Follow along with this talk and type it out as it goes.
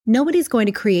Nobody's going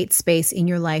to create space in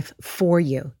your life for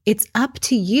you. It's up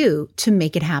to you to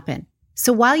make it happen.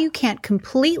 So while you can't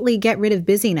completely get rid of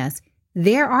busyness,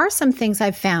 there are some things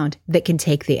I've found that can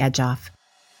take the edge off.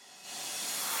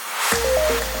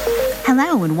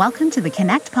 Hello, and welcome to the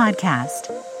Connect Podcast.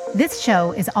 This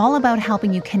show is all about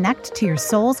helping you connect to your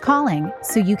soul's calling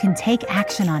so you can take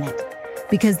action on it.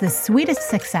 Because the sweetest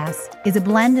success is a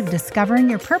blend of discovering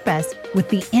your purpose with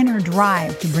the inner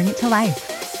drive to bring it to life.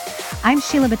 I'm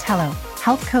Sheila Botello,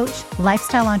 health coach,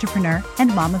 lifestyle entrepreneur,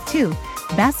 and mom of two,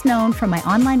 best known for my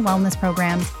online wellness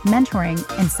programs, mentoring,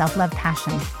 and self-love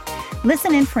passion.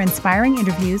 Listen in for inspiring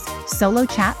interviews, solo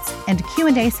chats, and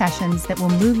Q&A sessions that will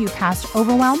move you past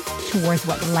overwhelm towards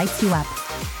what lights you up.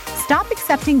 Stop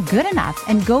accepting good enough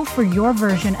and go for your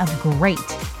version of great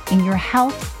in your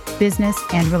health, business,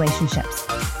 and relationships.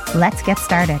 Let's get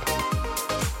started.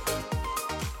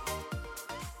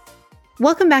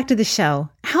 Welcome back to the show.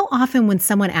 How often when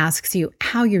someone asks you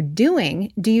how you're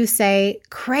doing, do you say,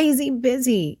 crazy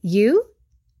busy, you?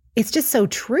 It's just so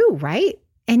true, right?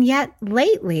 And yet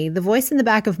lately, the voice in the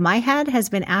back of my head has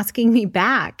been asking me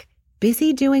back,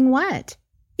 busy doing what?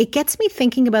 It gets me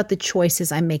thinking about the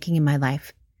choices I'm making in my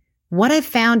life. What I've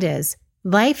found is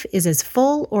life is as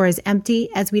full or as empty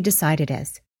as we decide it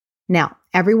is. Now,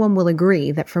 everyone will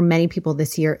agree that for many people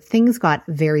this year, things got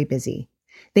very busy.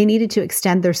 They needed to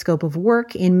extend their scope of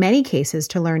work, in many cases,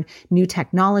 to learn new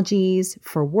technologies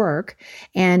for work,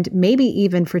 and maybe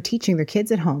even for teaching their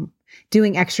kids at home,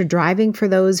 doing extra driving for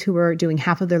those who were doing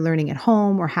half of their learning at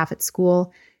home or half at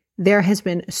school. There has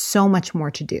been so much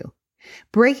more to do.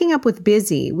 Breaking up with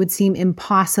busy would seem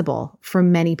impossible for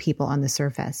many people on the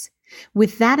surface.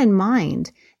 With that in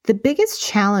mind, the biggest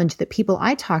challenge that people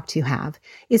I talk to have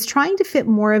is trying to fit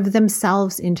more of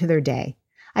themselves into their day.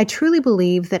 I truly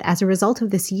believe that as a result of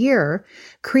this year,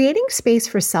 creating space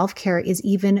for self-care is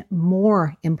even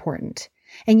more important.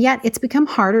 And yet it's become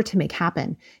harder to make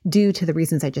happen due to the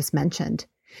reasons I just mentioned.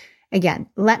 Again,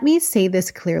 let me say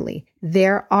this clearly.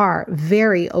 There are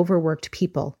very overworked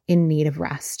people in need of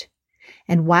rest.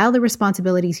 And while the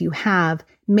responsibilities you have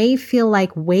may feel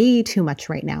like way too much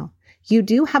right now, you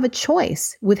do have a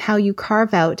choice with how you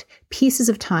carve out pieces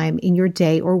of time in your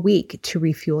day or week to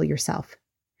refuel yourself.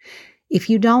 If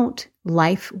you don't,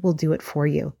 life will do it for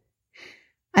you.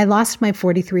 I lost my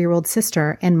 43-year-old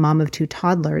sister and mom of two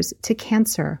toddlers to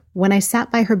cancer. When I sat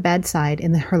by her bedside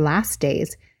in her last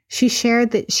days, she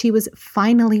shared that she was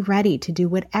finally ready to do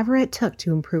whatever it took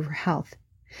to improve her health.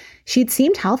 She'd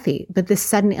seemed healthy, but this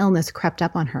sudden illness crept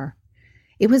up on her.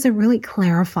 It was a really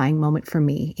clarifying moment for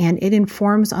me, and it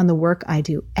informs on the work I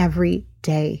do every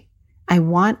day. I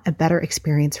want a better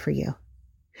experience for you.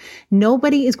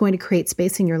 Nobody is going to create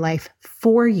space in your life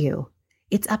for you.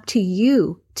 It's up to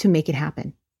you to make it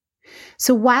happen.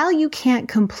 So while you can't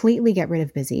completely get rid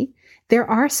of busy, there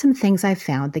are some things I've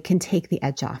found that can take the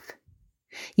edge off.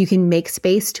 You can make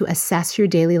space to assess your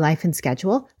daily life and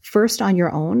schedule, first on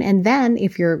your own, and then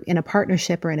if you're in a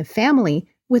partnership or in a family,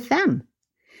 with them.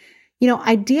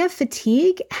 Idea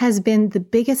fatigue has been the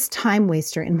biggest time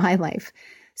waster in my life.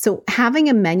 So having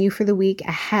a menu for the week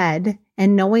ahead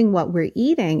and knowing what we're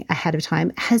eating ahead of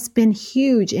time has been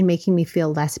huge in making me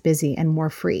feel less busy and more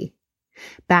free.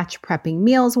 Batch prepping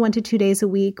meals 1 to 2 days a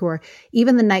week or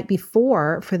even the night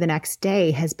before for the next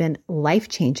day has been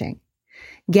life-changing.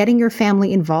 Getting your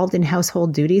family involved in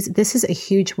household duties, this is a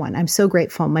huge one. I'm so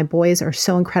grateful. My boys are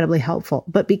so incredibly helpful,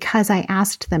 but because I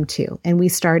asked them to, and we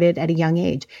started at a young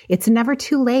age. It's never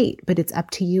too late, but it's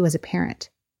up to you as a parent.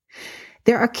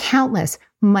 There are countless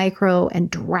micro and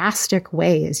drastic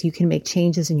ways you can make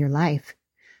changes in your life.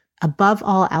 Above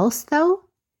all else, though,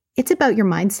 it's about your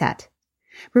mindset.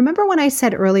 Remember when I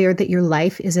said earlier that your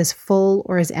life is as full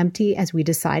or as empty as we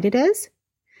decide it is?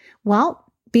 Well,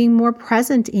 being more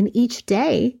present in each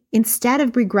day instead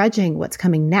of begrudging what's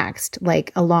coming next,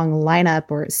 like a long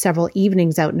lineup or several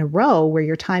evenings out in a row where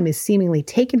your time is seemingly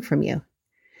taken from you.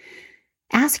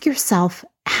 Ask yourself,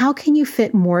 how can you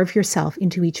fit more of yourself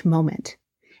into each moment?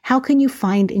 How can you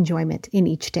find enjoyment in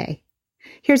each day?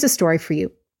 Here's a story for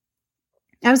you.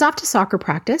 I was off to soccer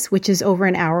practice, which is over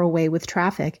an hour away with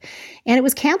traffic, and it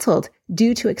was canceled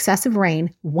due to excessive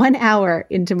rain 1 hour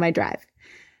into my drive.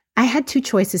 I had two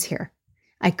choices here.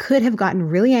 I could have gotten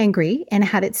really angry and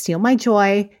had it steal my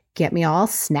joy, get me all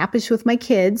snappish with my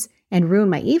kids, and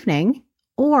ruin my evening,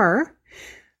 or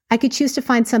I could choose to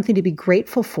find something to be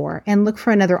grateful for and look for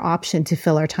another option to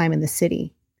fill our time in the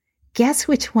city. Guess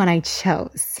which one I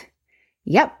chose?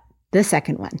 Yep, the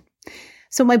second one.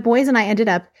 So my boys and I ended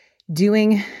up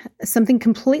doing something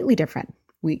completely different.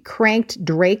 We cranked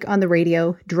Drake on the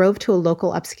radio, drove to a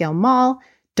local upscale mall,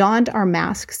 donned our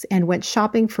masks, and went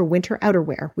shopping for winter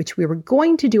outerwear, which we were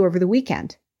going to do over the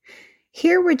weekend.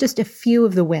 Here were just a few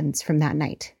of the wins from that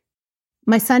night.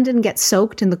 My son didn't get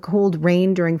soaked in the cold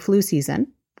rain during flu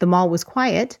season. The mall was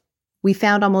quiet. We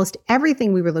found almost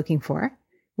everything we were looking for.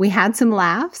 We had some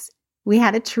laughs. We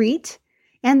had a treat.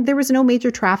 And there was no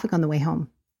major traffic on the way home.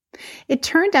 It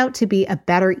turned out to be a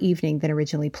better evening than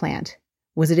originally planned.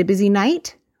 Was it a busy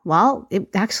night? Well, it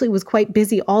actually was quite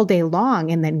busy all day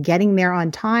long, and then getting there on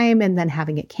time and then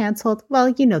having it canceled. Well,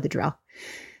 you know the drill.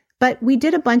 But we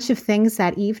did a bunch of things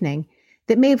that evening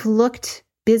that may have looked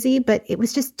busy, but it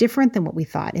was just different than what we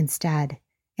thought instead.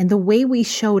 And the way we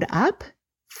showed up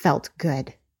felt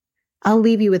good. I'll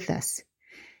leave you with this.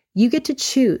 You get to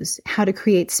choose how to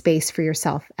create space for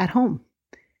yourself at home.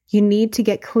 You need to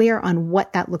get clear on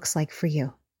what that looks like for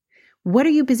you. What are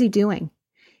you busy doing?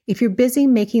 If you're busy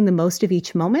making the most of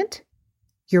each moment,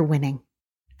 you're winning.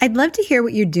 I'd love to hear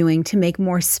what you're doing to make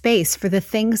more space for the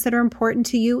things that are important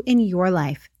to you in your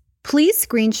life. Please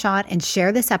screenshot and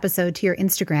share this episode to your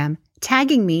Instagram,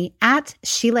 tagging me at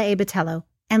Sheila A. Botello,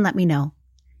 and let me know.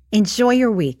 Enjoy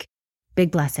your week. Big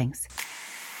blessings.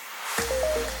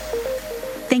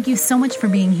 Thank you so much for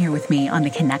being here with me on the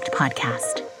Connect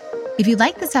podcast. If you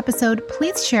like this episode,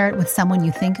 please share it with someone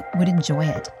you think would enjoy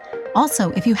it.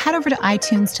 Also, if you head over to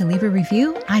iTunes to leave a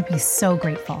review, I'd be so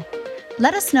grateful.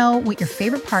 Let us know what your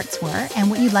favorite parts were and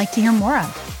what you'd like to hear more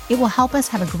of. It will help us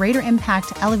have a greater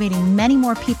impact, elevating many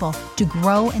more people to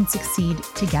grow and succeed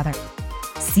together.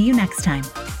 See you next time.